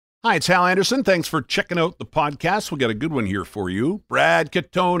Hi, it's Hal Anderson. Thanks for checking out the podcast. We got a good one here for you. Brad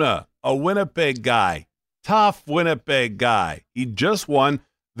Katona, a Winnipeg guy, tough Winnipeg guy. He just won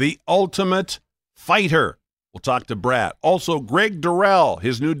the Ultimate Fighter. We'll talk to Brad. Also, Greg Durrell,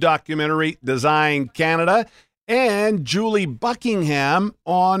 his new documentary, Design Canada, and Julie Buckingham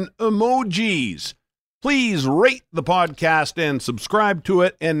on emojis. Please rate the podcast and subscribe to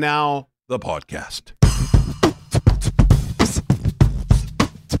it. And now, the podcast.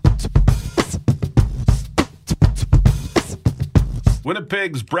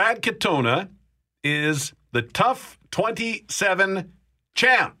 Winnipeg's Brad Katona is the Tough 27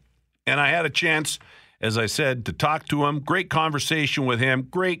 champ. And I had a chance, as I said, to talk to him. Great conversation with him.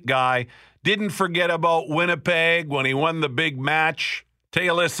 Great guy. Didn't forget about Winnipeg when he won the big match. Take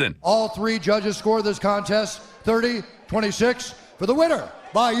a listen. All three judges scored this contest 30-26 for the winner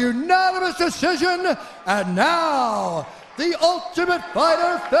by unanimous decision. And now, the Ultimate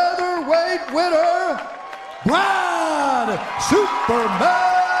Fighter featherweight winner, Brad Superman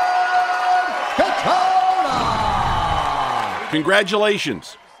Katona.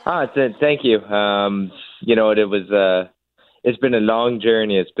 Congratulations. Thank you. It's been a long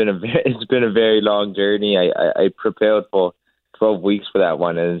journey. It's been a very long journey. I prepared for 12 weeks for that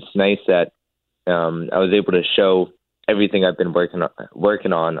one, and it's nice that I was able to show everything I've been working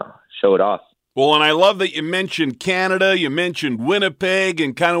on, show it off. Well, and I love that you mentioned Canada, you mentioned Winnipeg,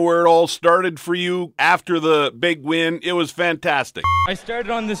 and kind of where it all started for you after the big win. It was fantastic. I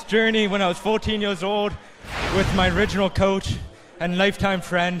started on this journey when I was 14 years old with my original coach and lifetime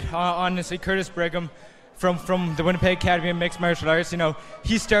friend, honestly, Curtis Brigham, from the Winnipeg Academy of Mixed Martial Arts.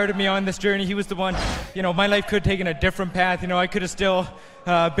 He started me on this journey. He was the one, my life could have taken a different path. I could have still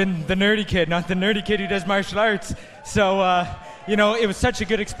been the nerdy kid, not the nerdy kid who does martial arts. So, it was such a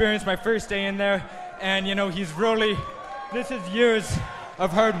good experience my first day in there. And, this is years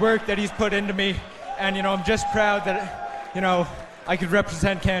of hard work that he's put into me. And, I'm just proud that, I could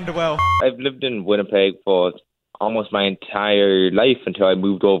represent Canada well. I've lived in Winnipeg for almost my entire life until I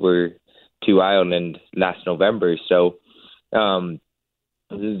moved over to Ireland last November. So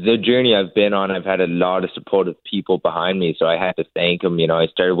the journey I've been on, I've had a lot of supportive people behind me. So I had to thank them. I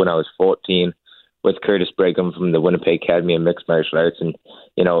started when I was 14 with Curtis Brigham from the Winnipeg Academy of Mixed Martial Arts. And,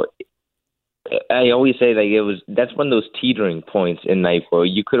 I always say that's one of those teetering points in life where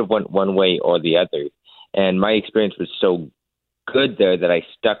you could have went one way or the other. And my experience was so good there that I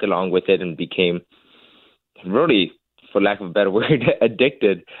stuck along with it and became really, for lack of a better word,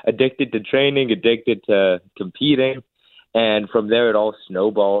 addicted to training, addicted to competing. And from there, it all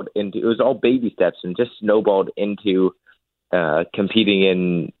snowballed into, it was all baby steps and just snowballed into competing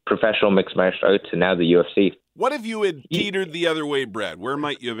in professional mixed martial arts and now the UFC. What if you had teetered the other way, Brad? Where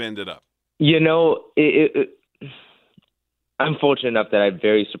might you have ended up? I'm fortunate enough that I have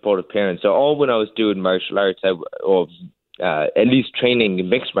very supportive parents. So all when I was doing martial arts, or at least training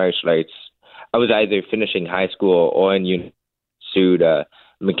mixed martial arts, I was either finishing high school or in pursued a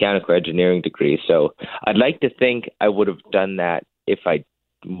mechanical engineering degree. So I'd like to think I would have done that if I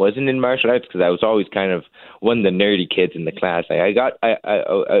wasn't in martial arts, because I was always kind of one of the nerdy kids in the class. I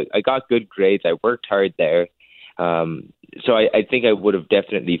got good grades. I worked hard there. So I think I would have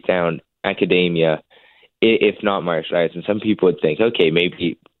definitely found academia if not martial arts. And some people would think, okay,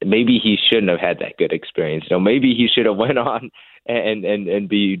 maybe he shouldn't have had that good experience. Maybe he should have went on and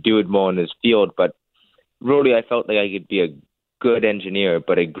be doing more in his field. But really, I felt like I could be a good engineer,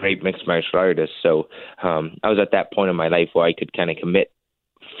 but a great mixed martial artist. So I was at that point in my life where I could kind of commit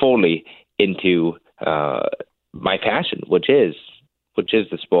fully into my passion, which is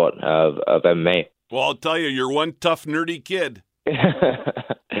the sport of MMA. Well, I'll tell you, you're one tough, nerdy kid.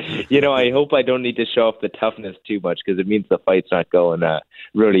 I hope I don't need to show off the toughness too much, because it means the fight's not going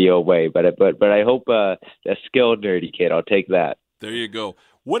really your way. But I hope a skilled nerdy kid. I'll take that. There you go.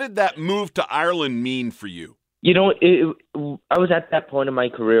 What did that move to Ireland mean for you? I was at that point in my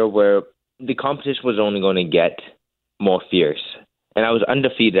career where the competition was only going to get more fierce, and I was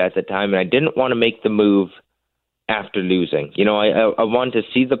undefeated at the time, and I didn't want to make the move after losing. I wanted to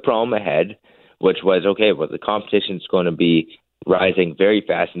see the prom ahead, which was, okay, well, the competition's going to be rising very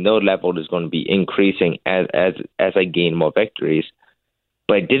fast, and the level is going to be increasing as I gain more victories.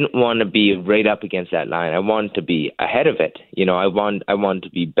 But I didn't want to be right up against that line. I wanted to be ahead of it. I want to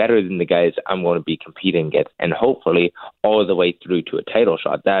be better than the guys I'm going to be competing against, and hopefully all the way through to a title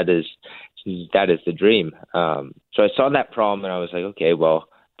shot. That is the dream. So I saw that prom, and I was like, okay, well,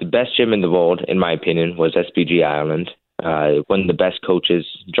 the best gym in the world, in my opinion, was SBG Ireland. One of the best coaches,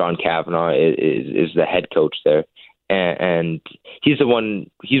 John Kavanagh, is the head coach there. And he's one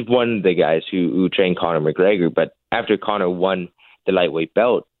of the guys who trained Conor McGregor. But after Conor won the lightweight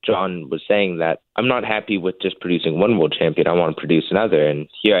belt, John was saying that I'm not happy with just producing one world champion. I want to produce another. And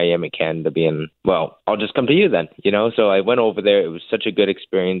here I am in Canada being, well, I'll just come to you then, So I went over there. It was such a good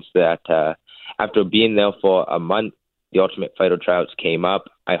experience that after being there for a month, the Ultimate Fighter tryouts came up.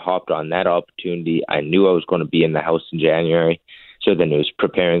 I hopped on that opportunity. I knew I was going to be in the house in January. So then it was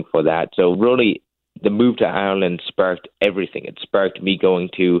preparing for that. So really, the move to Ireland sparked everything. It sparked me going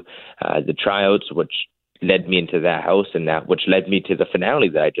to the tryouts, which led me into that house, and that which led me to the finale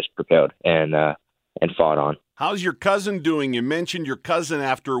that I just prepared and fought on. How's your cousin doing? You mentioned your cousin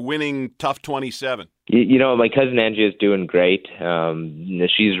after winning Tough 27. My cousin Angie is doing great.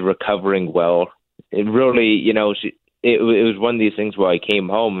 She's recovering well. It really, it was one of these things where I came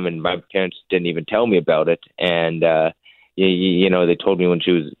home and my parents didn't even tell me about it, and they told me when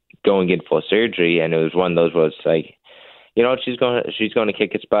she was going in for surgery, and it was one of those where it's like, she's going to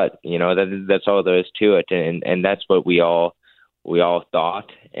kick its butt. That's all there is to it, and that's what we all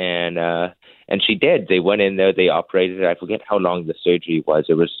thought, and she did. They went in there, they operated. I forget how long the surgery was.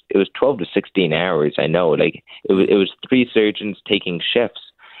 It was 12 to 16 hours. I know, like it was 3 surgeons taking shifts,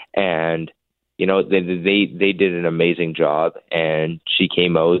 and they did an amazing job, and she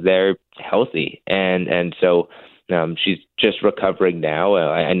came out there healthy, and so she's just recovering now.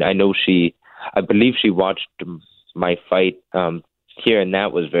 And I know I believe she watched my fight here, and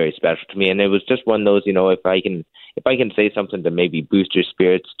that was very special to me. And it was just one of those, if I can say something to maybe boost your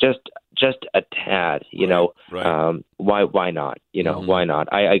spirits, just a tad, Right. Why not? Why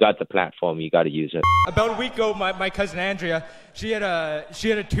not? I got the platform. You got to use it. About a week ago, my cousin Andrea, she had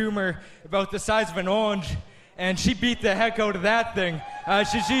a tumor about the size of an orange, and she beat the heck out of that thing.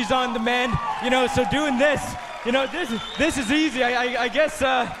 She's on the mend, So doing this, this is easy. I guess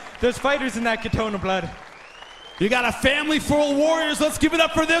there's fighters in that Katona blood. You got a family full of warriors. Let's give it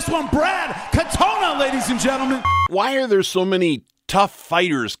up for this one, Brad Katona, ladies and gentlemen. Why are there so many tough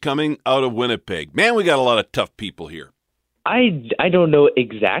fighters coming out of Winnipeg? Man, we got a lot of tough people here. I don't know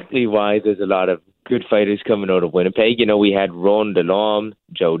exactly why there's a lot of good fighters coming out of Winnipeg. We had Ron Delorme,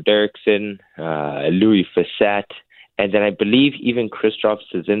 Joe Dirksen, Louis Facette, and then I believe even Krzysztof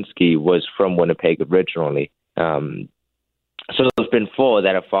Szynski was from Winnipeg originally. So there's been 4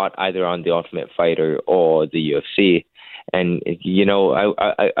 that have fought either on The Ultimate Fighter or the UFC. And,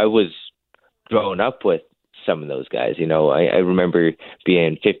 I was growing up with some of those guys. I remember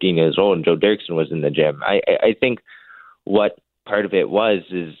being 15 years old and Joe Dirksen was in the gym. I think what part of it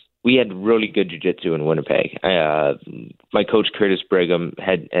is we had really good jiu-jitsu in Winnipeg. My coach, Curtis Brigham,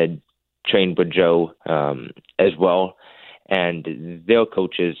 had trained with Joe as well. And their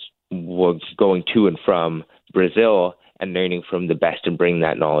coaches were going to and from Brazil and learning from the best and bringing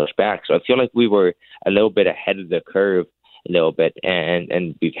that knowledge back. So I feel like we were a little bit ahead of the curve a little bit,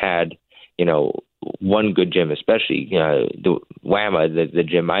 and we've had, one good gym, especially, the WAMA, the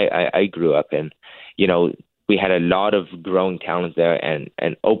gym I grew up in, we had a lot of growing talent there and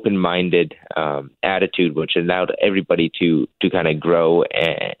an open-minded attitude, which allowed everybody to kind of grow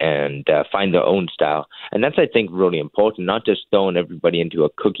and find their own style. And that's, I think, really important, not just throwing everybody into a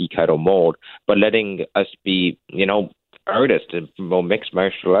cookie-cutter mold, but letting us be, artists and mixed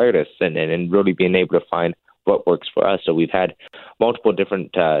martial artists and really being able to find what works for us. So we've had multiple different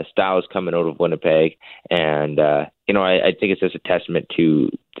styles coming out of Winnipeg, and I think it's just a testament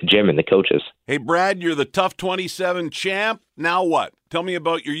to the gym and the coaches. Hey, Brad, you're the Tough 27 champ. Now what? Tell me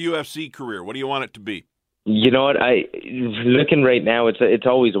about your UFC career. What do you want it to be? You know what? Looking right now, it's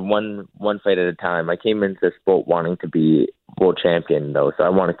always one fight at a time. I came into the sport wanting to be world champion, though, so I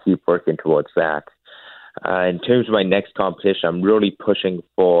want to keep working towards that. In terms of my next competition, I'm really pushing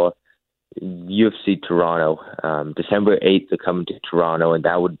for UFC Toronto. December 8th to come to Toronto, and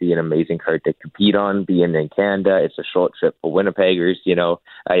that would be an amazing card to compete on. Being in Canada, it's a short trip for Winnipeggers.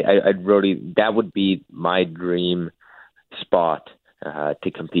 I'd really, that would be my dream spot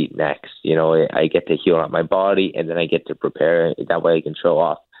to compete next. I get to heal out my body, and then I get to prepare. That way I can show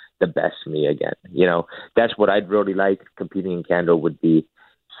off the best me again. That's what I'd really like. Competing in Canada would be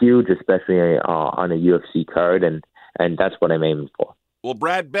huge, especially on a UFC card, and that's what I'm aiming for. Well,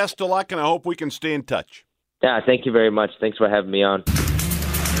 Brad, best of luck, and I hope we can stay in touch. Yeah, thank you very much. Thanks for having me on.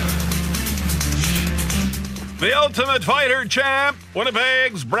 The Ultimate Fighter champ,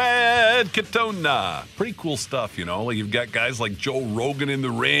 Winnipeg's Brad Katona. Pretty cool stuff, You've got guys like Joe Rogan in the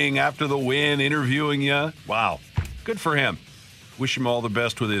ring after the win, interviewing you. Wow, good for him. Wish him all the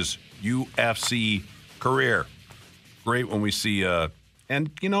best with his UFC career. Great when we see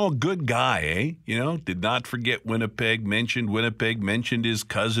and, a good guy, did not forget Winnipeg, mentioned his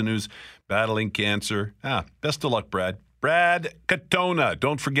cousin who's battling cancer. Best of luck, Brad. Brad Katona.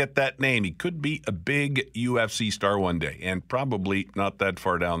 Don't forget that name. He could be a big UFC star one day, and probably not that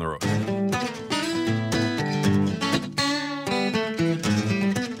far down the road.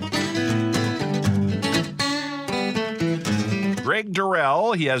 Greg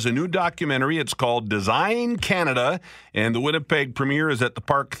Durrell, he has a new documentary. It's called Design Canada, and the Winnipeg premiere is at the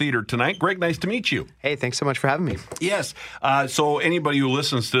Park Theatre tonight. Greg, nice to meet you. Hey, thanks so much for having me. Yes. So anybody who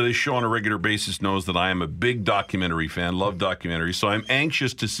listens to this show on a regular basis knows that I am a big documentary fan, love documentaries, so I'm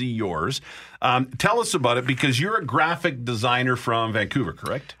anxious to see yours. Tell us about it, because you're a graphic designer from Vancouver,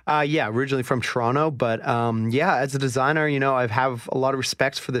 correct? Yeah, originally from Toronto, but yeah, as a designer, you know, I have a lot of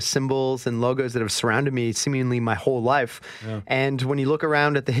respect for the symbols and logos that have surrounded me seemingly my whole life. Yeah. And when you look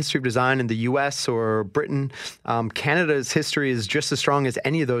around at the history of design in the U.S. or Britain, Canada's history is just as strong as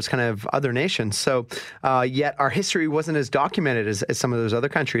any of those kind of other nations. So yet our history wasn't as documented as some of those other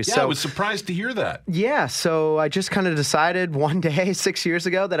countries. Yeah, so, I was surprised to hear that. Yeah, so I just kind of decided one day 6 years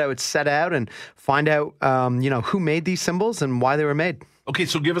ago that I would set out and find out, you know, who made these symbols and why they were made. Okay,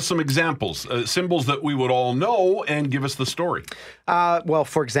 so give us some examples, symbols that we would all know, and give us the story. Well,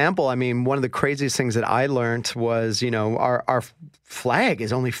 for example, I mean, one of the craziest things that I learned was, you know, our flag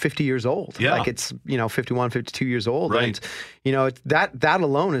is only 50 years old. Yeah. Like it's, you know, 51, 52 years old. Right. And, you know, that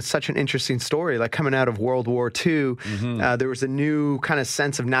alone is such an interesting story. Like coming out of World War II, there was a new kind of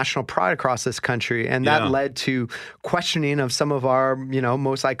sense of national pride across this country. And that led to questioning of some of our, you know,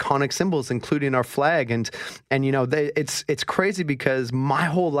 most iconic symbols, including our flag. And you know, it's crazy because my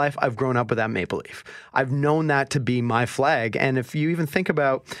whole life I've grown up with that maple leaf. I've known that to be my flag. And if you even think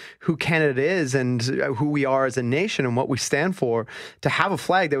about who Canada is and who we are as a nation and what we stand for, to have a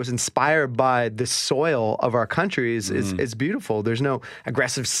flag that was inspired by the soil of our country is beautiful. There's no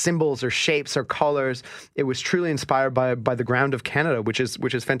aggressive symbols or shapes or colors. It was truly inspired by the ground of Canada, which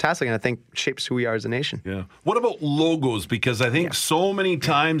is fantastic, and I think shapes who we are as a nation. Yeah. What about logos? Because I think so many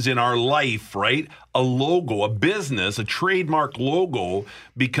times in our life, right, a logo, a business, a trademark logo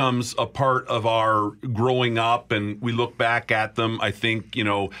becomes a part of our growing up, and we look back at them. I think, you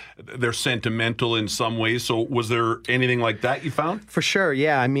know, they're sentimental in some ways. So was there anything like that you found? For sure,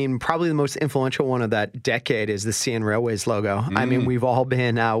 yeah. I mean, probably the most influential one of that decade is the CN Railways logo. I mean, we've all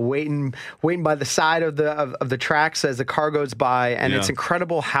been waiting by the side of the tracks as the car goes by, and it's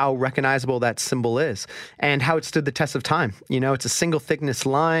incredible how recognizable that symbol is and how it stood the test of time. You know, it's a single thickness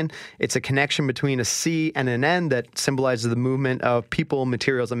line. It's a connection between a C and an N that symbolizes the movement of people,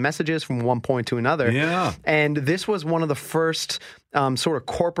 materials, and messages from one point to another. Yeah. And this was one of the first sort of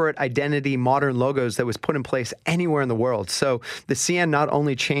corporate identity modern logos that was put in place anywhere in the world. So the CN not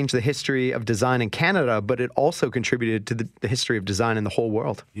only changed the history of design in Canada, but it also contributed to the history of design in the whole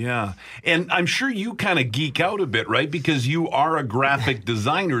world. Yeah. And I'm sure you kind of geek out a bit, right? Because you are a graphic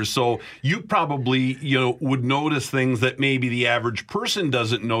designer. So you probably, you know, would notice things that maybe the average person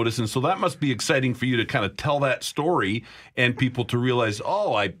doesn't notice. And so that must be exciting for you to kind of tell that story and people to realize,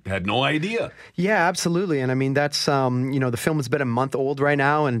 oh, I had no idea. Yeah, absolutely. And I mean, that's, you know, the film has been a month old right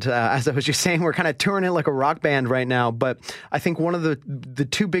now. And as I was just saying, we're kind of touring it like a rock band right now. But I think one of the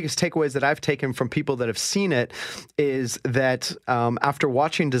two biggest takeaways that I've taken from people that have seen it is that after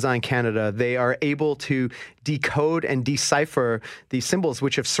watching Design Canada, they are able to decode and decipher these symbols,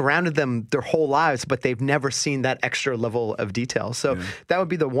 which have surrounded them their whole lives, but they've never seen that extra level of detail. So that would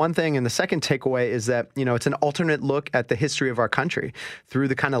be the one thing. And the second takeaway is that, you know, it's an alternate look at the history of our country through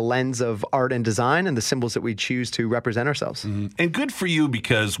the kind of lens of art and design and the symbols that we choose to represent ourselves. And good for you,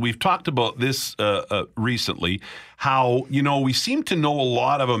 because we've talked about this recently, how, you know, we seem to know a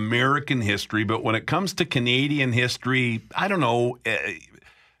lot of American history, but when it comes to Canadian history, I don't know,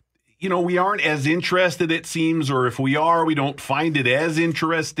 you know, we aren't as interested, it seems, or if we are, we don't find it as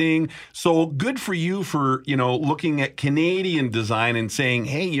interesting. So good for you for, you know, looking at Canadian design and saying,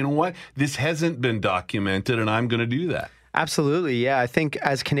 hey, you know what, this hasn't been documented and I'm going to do that. Absolutely, yeah. I think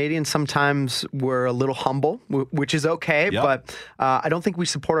as Canadians, sometimes we're a little humble, which is okay, but I don't think we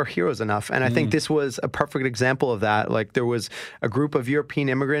support our heroes enough. And I think this was a perfect example of that. Like, there was a group of European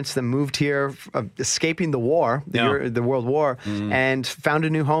immigrants that moved here, escaping the war, the World War, and found a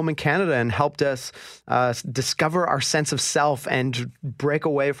new home in Canada and helped us discover our sense of self and break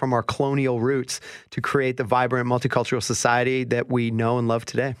away from our colonial roots to create the vibrant multicultural society that we know and love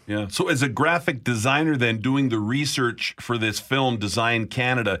today. Yeah. So as a graphic designer then, doing the research for this film, Design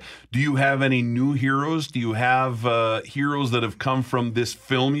Canada, do you have any new heroes? Do you have heroes that have come from this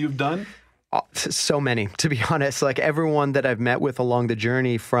film you've done? So many, to be honest. Like everyone that I've met with along the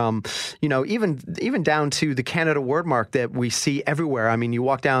journey, from even down to the Canada wordmark that we see everywhere. I mean, you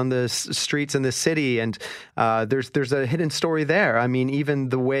walk down the streets in this city, and there's a hidden story there. I mean, even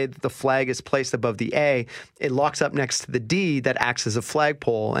the way that the flag is placed above the A, it locks up next to the D that acts as a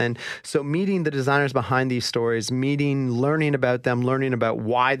flagpole. And so, meeting the designers behind these stories, learning about them, learning about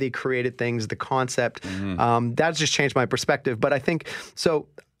why they created things, the concept, that's just changed my perspective. But I think so.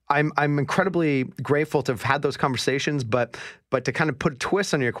 I'm incredibly grateful to have had those conversations, but to kind of put a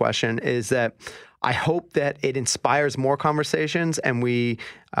twist on your question is that I hope that it inspires more conversations, and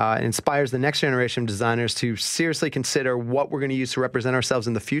inspires the next generation of designers to seriously consider what we're going to use to represent ourselves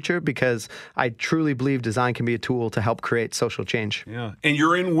in the future, because I truly believe design can be a tool to help create social change. Yeah, and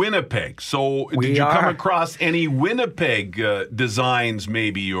you're in Winnipeg, so did you come across any Winnipeg designs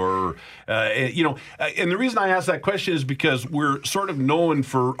maybe, or, and the reason I ask that question is because we're sort of known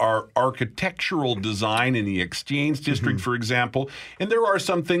for our architectural design in the Exchange District, for example, and there are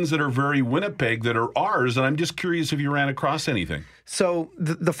some things that are very Winnipeg that are ours, and I'm just curious if you ran across anything. So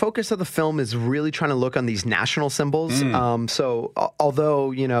the focus of the film is really trying to look on these national symbols. So although,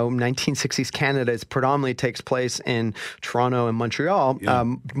 1960s Canada predominantly takes place in Toronto and Montreal,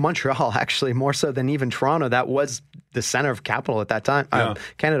 Montreal actually more so than even Toronto, that was the center of capital at that time,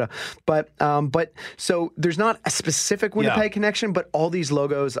 Canada. But so there's not a specific Winnipeg connection, but all these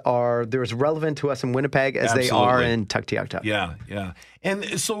logos they're as relevant to us in Winnipeg as they are in Tuktoyaktuk. Yeah.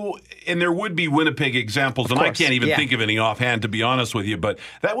 And so, and there would be Winnipeg examples, and I can't even think of any offhand, to be honest with you, but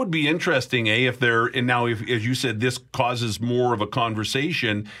that would be interesting, if as you said, this causes more of a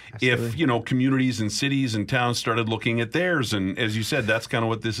conversation. Absolutely. If, communities and cities and towns started looking at theirs, and as you said, that's kind of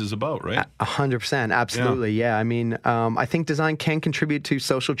what this is about, right? 100%, absolutely, yeah. I mean, I think design can contribute to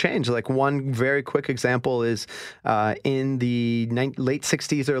social change. Like one very quick example is in the late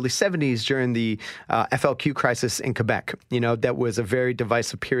 60s, early 70s, during the FLQ crisis in Quebec. That was a very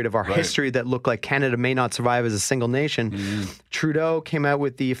divisive period of our history that looked like Canada may not survive as a single nation. Trudeau came out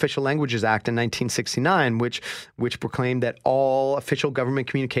with the Official Languages Act in 1969, which proclaimed that all official government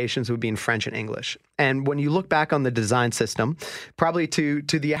communications would be in French and English. And when you look back on the design system, probably to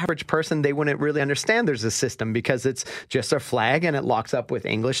the average person, they wouldn't really understand there's a system, because it's just a flag and it locks up with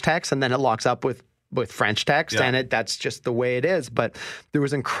English text, and then it locks up with French text, and that's just the way it is. But there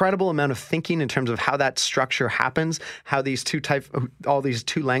was an incredible amount of thinking in terms of how that structure happens, how all these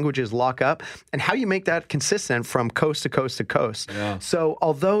two languages lock up, and how you make that consistent from coast to coast to coast. Yeah. So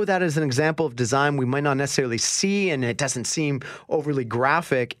although that is an example of design we might not necessarily see, and it doesn't seem overly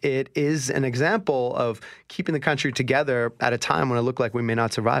graphic, it is an example of keeping the country together at a time when it looked like we may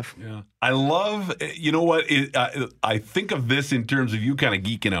not survive. Yeah. I love, I think of this in terms of you kind of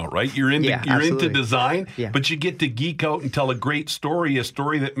geeking out, right? You're into design, but you get to geek out and tell a great story, a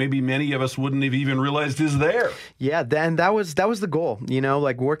story that maybe many of us wouldn't have even realized is there. Yeah, then that was the goal,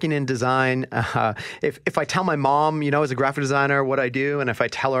 like working in design. If I tell my mom, as a graphic designer, what I do, and if I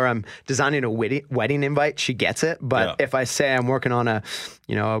tell her I'm designing a wedding invite, she gets it. But if I say I'm working on a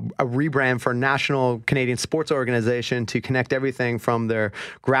rebrand for a national Canadian sports organization to connect everything from their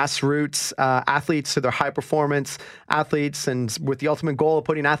grassroots athletes to their high performance athletes, and with the ultimate goal of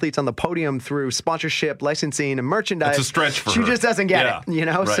putting athletes on the podium through sponsorship, licensing, and merchandise. That's a stretch for her. She just doesn't get it,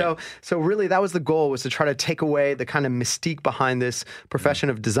 Right. So really that was the goal, was to try to take away the kind of mystique behind this profession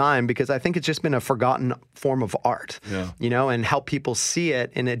of design, because I think it's just been a forgotten form of art, and help people see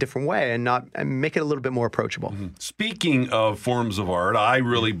it in a different way and make it a little bit more approachable. Speaking of forms of art, I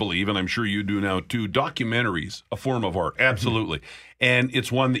really believe, and I'm sure you do now too, documentaries, a form of art. Absolutely. And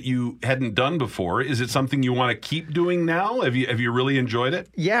it's one that you hadn't done before. Is it something you want to keep doing now? Have you really enjoyed it?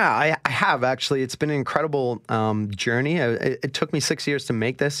 Yeah, I have, actually. It's been an incredible journey. It took me 6 years to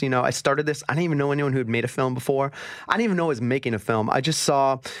make this. I started this. I didn't even know anyone who had made a film before. I didn't even know I was making a film. I just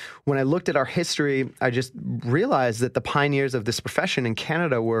saw, when I looked at our history, I just realized that the pioneers of this profession in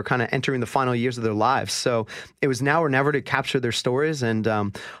Canada were kind of entering the final years of their lives. So it was now or never to capture their stories. And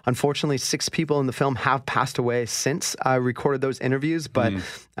unfortunately, 6 people in the film have passed away since I recorded those interviews. But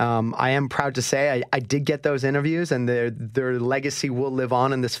I am proud to say I did get those interviews, and their legacy will live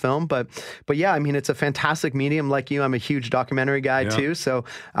on in this film. But yeah, I mean, it's a fantastic medium. Like you, I'm a huge documentary guy too. So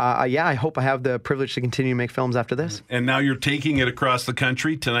I hope I have the privilege to continue to make films after this. And now you're taking it across the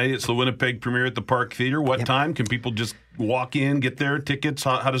country. Tonight it's the Winnipeg premiere at the Park Theatre. What time? Can people just walk in, get their tickets?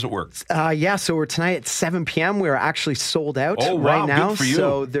 How does it work? So we're tonight at 7 p.m. We're actually sold out right now. Good for you.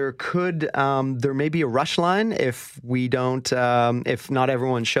 So there may be a rush line if we don't if not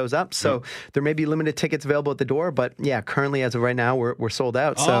everyone shows up. So there may be limited tickets available at the door, but yeah, currently as of right now, we're sold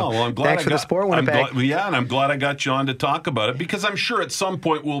out. So I'm glad thanks for the support, Winnipeg. And I'm glad I got you on to talk about it, because I'm sure at some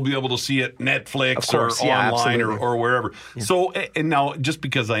point we'll be able to see it Netflix or online or wherever. Yeah. So, and now, just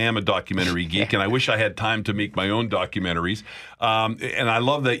because I am a documentary geek, and I wish I had time to make my own documentaries, and I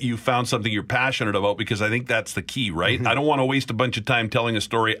love that you found something you're passionate about, because I think that's the key, right? I don't want to waste a bunch of time telling a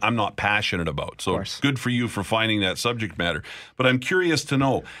story I'm not passionate about. So good for you for finding that subject matter. But I'm curious to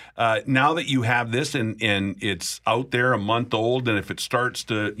know, now that you have this and it's out there a month old, and if it starts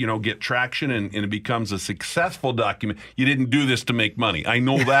to, get traction and it becomes a successful document, you didn't do this to make money. I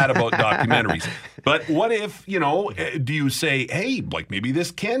know that about documentaries. But what if, do you say, hey, like maybe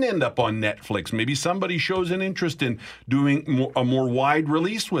this can end up on Netflix? Maybe somebody shows an interest in doing a more wide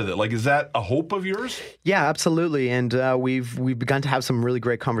release with it. Like, is that a hope of yours? Yeah, absolutely. And we've begun to have some really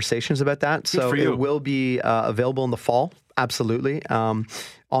great conversations about that. So it will be available in the fall. Absolutely.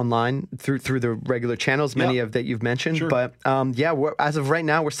 Online through the regular channels, many of that you've mentioned. Sure. But as of right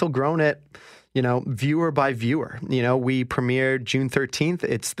now, we're still growing it, viewer by viewer. We premiered June 13th.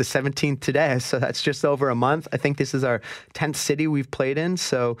 It's the 17th today, so that's just over a month. I think this is our 10th city we've played in.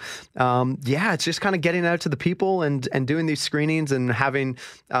 So, it's just kind of getting out to the people and doing these screenings and having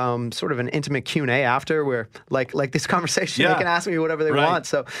sort of an intimate Q&A after, where like this conversation, they can ask me whatever they want.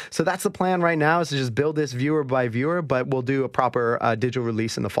 So that's the plan right now, is to just build this viewer by viewer, but we'll do a proper digital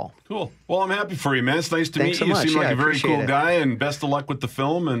release in the fall. Cool. Well, I'm happy for you, man. It's nice to meet you. You seem like a very cool guy, and best of luck with the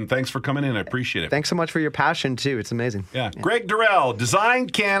film, and thanks for coming in. I appreciate it. Thanks so much for your passion, too. It's amazing. Yeah. Greg Durrell, Design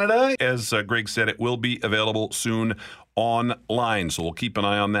Canada. As Greg said, it will be available soon online, so we'll keep an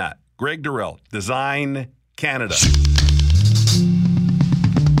eye on that. Greg Durrell, Design Canada.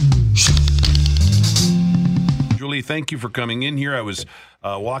 Julie, thank you for coming in here. I was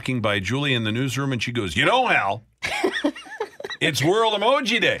walking by Julie in the newsroom, and she goes, Hal, it's World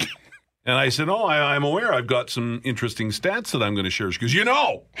Emoji Day. And I said, I'm aware. I've got some interesting stats that I'm going to share. She goes,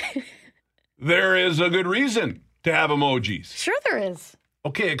 there is a good reason to have emojis. Sure there is.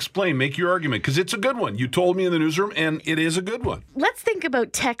 Okay, explain. Make your argument, because it's a good one. You told me in the newsroom, and it is a good one. Let's think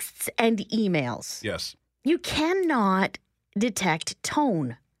about texts and emails. Yes. You cannot detect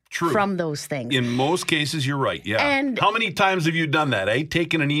tone from those things. In most cases, you're right, yeah. And how many times have you done that,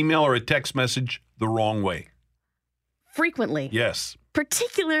 taken an email or a text message the wrong way? Frequently. Yes.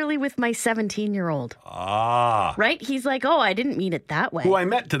 Particularly with my 17-year-old. Right? He's like, I didn't mean it that way. Who I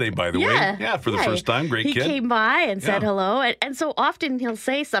met today, by the way. Yeah, for the first time. Great kid. He came by and said hello. And so often he'll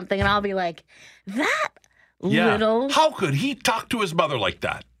say something, and I'll be like, that little... How could he talk to his mother like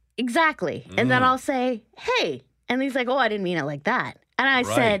that? Exactly. And then I'll say, hey. And he's like, I didn't mean it like that. And I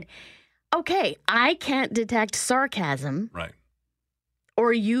said, okay, I can't detect sarcasm. Right.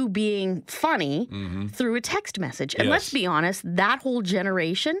 Or you being funny through a text message. And let's be honest, that whole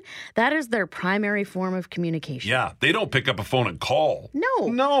generation, that is their primary form of communication. Yeah, they don't pick up a phone and call.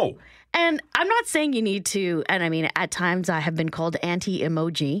 No. And I'm not saying you need to, and I mean, at times I have been called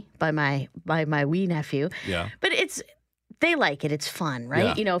anti-emoji by my wee nephew. Yeah. But they like it. It's fun,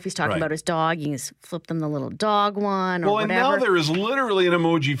 right? Yeah. If he's talking about his dog, you can just flip them the little dog one or whatever. And now there is literally an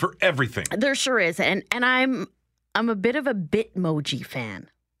emoji for everything. There sure is. And I'm a bit of a Bitmoji fan.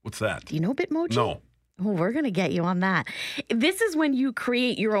 What's that? Do you know Bitmoji? No. Oh, we're going to get you on that. This is when you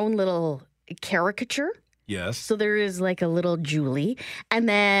create your own little caricature. Yes. So there is like a little Julie, and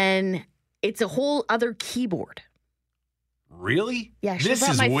then it's a whole other keyboard. Really? Yeah. This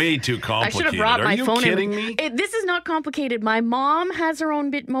is way too complicated. I should have brought my phone. Are you kidding me? This is not complicated. My mom has her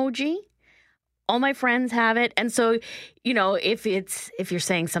own Bitmoji. All my friends have it. And so, if you're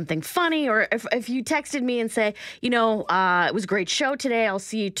saying something funny, or if you texted me and say, it was a great show today, I'll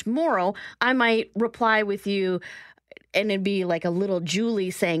see you tomorrow, I might reply with you, and it'd be like a little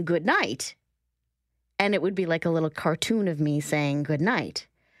Julie saying good night. And it would be like a little cartoon of me saying good night.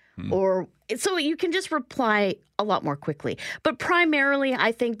 Or so you can just reply a lot more quickly. But primarily,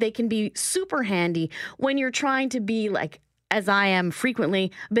 I think they can be super handy when you're trying to be like, as I am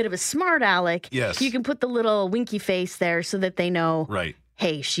frequently, a bit of a smart aleck. Yes. You can put the little winky face there so that they know, right,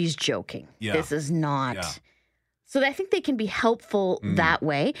 hey, she's joking. Yeah. This is not. Yeah. So I think they can be helpful that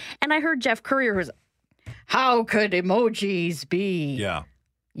way. And I heard Jeff Courier was, how could emojis be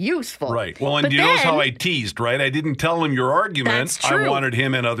useful? Right. Well, and notice how I teased, right? I didn't tell him your argument. That's true. I wanted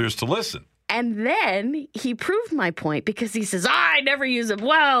him and others to listen. And then he proved my point, because he says, I never use it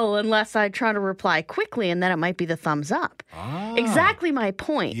well unless I try to reply quickly, and then it might be the thumbs up. Exactly my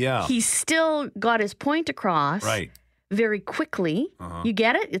point. Yeah. He still got his point across very quickly. You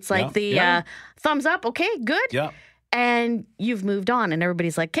get it? It's like the thumbs up, okay, good. Yeah. And you've moved on, and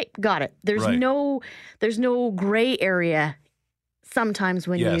everybody's like, okay, got it. There's no gray area sometimes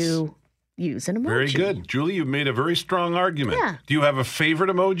when Yes. you use an emoji. Very good. Julie, you've made a very strong argument. Yeah. Do you have a favorite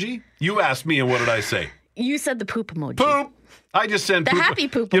emoji? You asked me, and what did I say? You said the poop emoji. Poop. I just send The poop. happy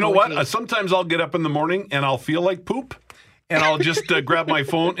poop You know what? emoji. Sometimes I'll get up in the morning and I'll feel like poop. And I'll just grab my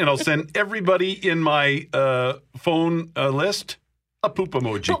phone and I'll send everybody in my phone list a poop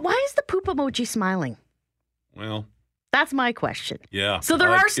emoji. But why is the poop emoji smiling? Well, That's my question. yeah. So there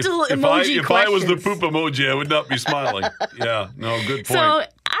are still if emoji If I was the questions. poop emoji, I would not be smiling. Yeah, no, good point. So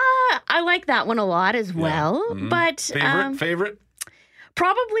I like that one a lot as well. Mhm. But Favorite?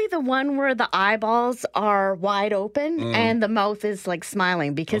 probably the one where the eyeballs are wide open and the mouth is like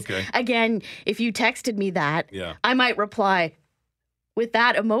smiling. Because Okay. again, if you texted me that, Yeah. I might reply with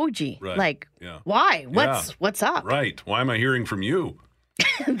that emoji. Right. Like, Yeah. why? What's up? Right. Why am I hearing from you?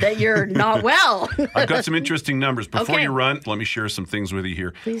 That you're not well. I've got some interesting numbers. Before Okay. you run, let me share some things with you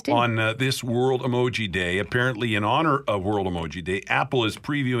here. Please do. On this World Emoji Day, apparently in honor of World Emoji Day, Apple is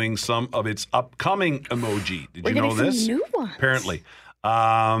previewing some of its upcoming emoji. Did We're you know getting some this? new ones. Apparently.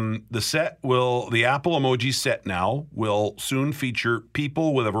 The Apple emoji set now will soon feature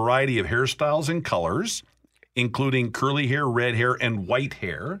people with a variety of hairstyles and colors, including curly hair, red hair, and white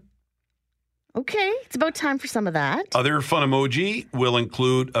hair. Okay, it's about time for some of that. Other fun emoji will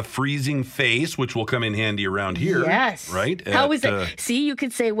include a freezing face, which will come in handy around here. Yes. Right? How is it? See, you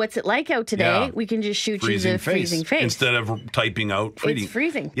could say, what's it like out today? yeah. We can just shoot Freezing you the freezing face. instead of typing out freezing. It's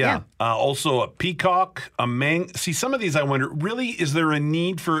freezing. Yeah. Also a peacock, See, some of these I wonder, really, is there a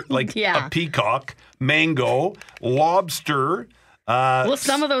need for like Yeah. a peacock, mango, lobster? Well,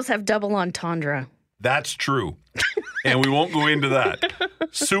 some of those have double entendre. That's true. And we won't go into that.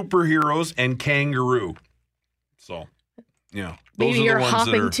 Superheroes and kangaroo. So, yeah. Those Maybe are you're the ones that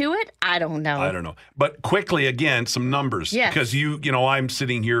hopping are, to it? I don't know. I don't know. But quickly, again, some numbers. Yes. Because I'm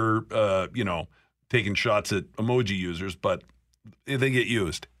sitting here, taking shots at emoji users, but they get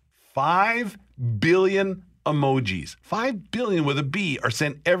used. 5 billion emojis, 5 billion with a B, are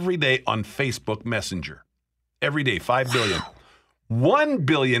sent every day on Facebook Messenger. Every day, 5 billion. 1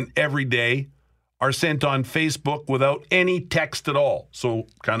 billion every day are sent on Facebook without any text at all. So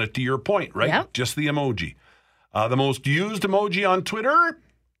kind of to your point, right? Yep. Just the emoji. The most used emoji on Twitter,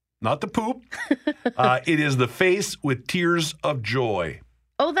 not the poop. It is the face with tears of joy.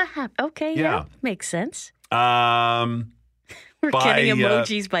 Oh, okay, yeah. Yeah. Makes sense. We're getting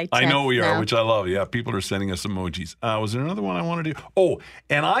emojis by text I know we are, now. which I love. Yeah, people are sending us emojis. Was there another one I want to do? Oh,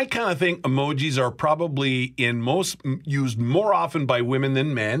 and I kind of think emojis are probably used more often by women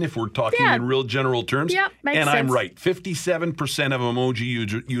than men, if we're talking Yeah. in real general terms. Yep, makes and I'm sense. right. 57% of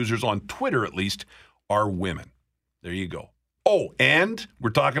emoji users on Twitter, at least, are women. There you go. Oh, and we're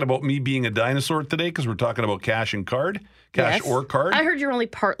talking about me being a dinosaur today because we're talking about cash or card. Yes. I heard you're only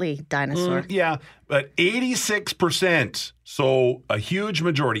partly dinosaur. Yeah, but 86%, so a huge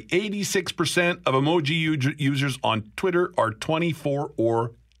majority, 86% of emoji users on Twitter are 24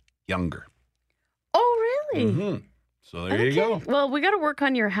 or younger. Oh, really? So there you go. Well, we got to work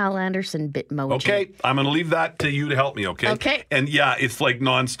on your Hal Anderson Bitmoji. Okay, I'm going to leave that to you to help me, okay? Okay. And yeah, it's like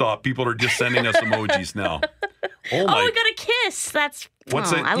nonstop. People are just sending us emojis now. Oh, Oh, my. we got a kiss. That's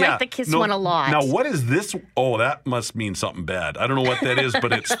What's it? I Yeah. like the kiss No, one a lot. Now, what is this? Oh, that must mean something bad. I don't know what that is,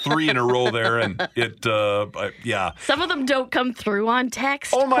 but it's 3 in a row there, and yeah. Some of them don't come through on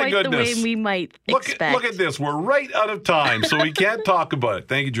text Oh, my quite goodness. the way we might expect. Look at this. We're right out of time, so we can't talk about it.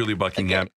 Thank you, Julie Buckingham.